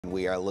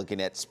We are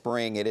looking at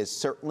spring. It is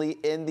certainly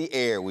in the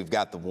air. We've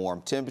got the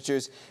warm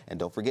temperatures, and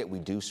don't forget we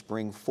do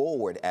spring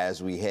forward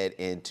as we head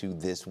into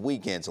this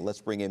weekend. So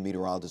let's bring in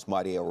meteorologist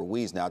Mariel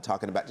Ruiz now,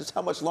 talking about just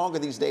how much longer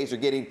these days are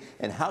getting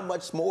and how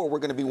much more we're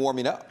going to be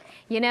warming up.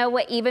 You know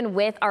what, even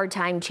with our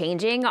time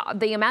changing,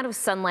 the amount of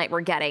sunlight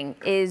we're getting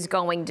is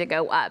going to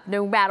go up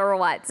no matter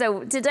what.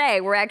 So today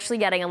we're actually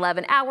getting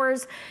 11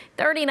 hours,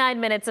 39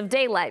 minutes of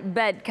daylight,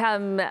 but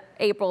come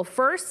April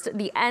 1st,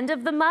 the end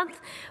of the month,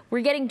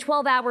 we're getting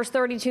 12 hours,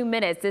 32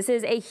 minutes. This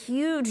is a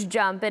huge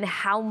jump in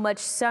how much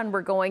sun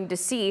we're going to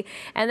see.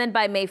 And then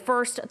by May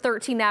 1st,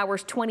 13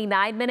 hours,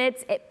 29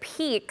 minutes. It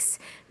peaks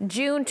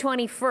June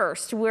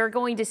 21st. We're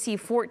going to see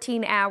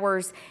 14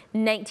 hours,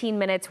 19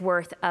 minutes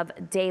worth of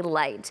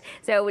daylight.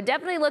 So we're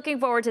definitely looking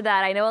forward to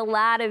that. I know a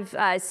lot of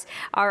us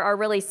are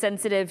really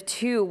sensitive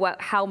to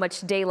how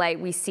much daylight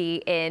we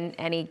see in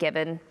any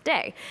given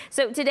day.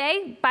 So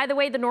today, by the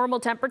way, the normal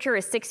temperature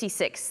is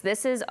 66.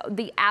 This is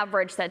the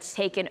average that's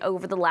taken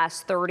over the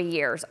last 30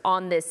 years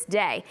on this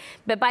day.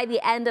 But by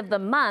the end of the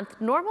month,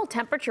 normal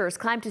temperatures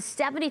climb to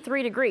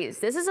 73 degrees.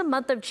 This is a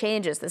month of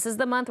changes. This is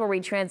the month where we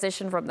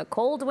transition from the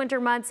cold winter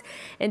months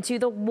into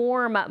the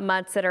warm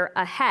months that are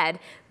ahead.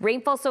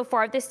 Rainfall so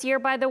far this year,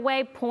 by the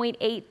way,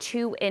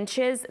 0.82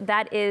 inches.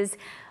 That is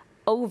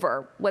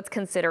over what's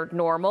considered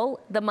normal.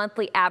 The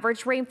monthly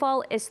average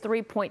rainfall is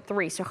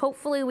 3.3. So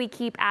hopefully we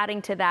keep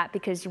adding to that,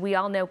 because we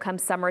all know come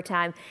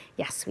summertime,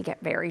 yes, we get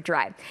very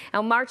dry.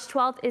 Now March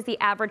 12th is the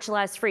average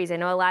last freeze. I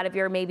know a lot of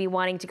you are maybe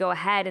wanting to go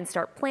ahead and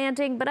start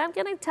planting, but I'm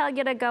going to tell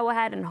you to go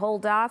ahead and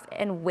hold off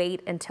and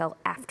wait until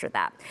after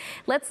that.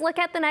 Let's look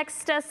at the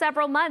next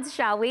several months,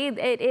 shall we?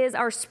 It is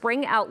our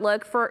spring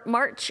outlook for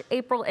March,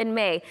 April, and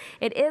May.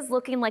 It is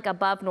looking like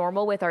above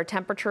normal with our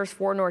temperatures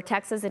for North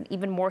Texas and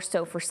even more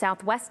so for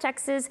Southwest Texas.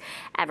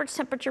 Average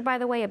temperature, by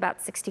the way,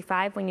 about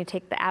 65 when you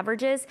take the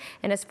averages.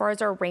 And as far as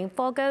our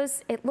rainfall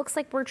goes, it looks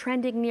like we're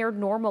trending near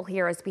normal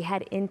here as we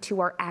head into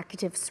our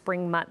active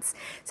spring months.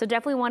 So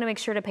definitely want to make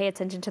sure to pay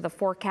attention to the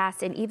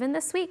forecast. And even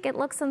this week, it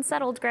looks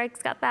unsettled.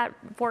 Greg's got that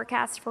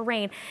forecast for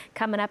rain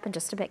coming up in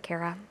just a bit,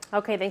 Kara.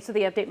 Okay, thanks for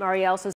the update, Mariel. So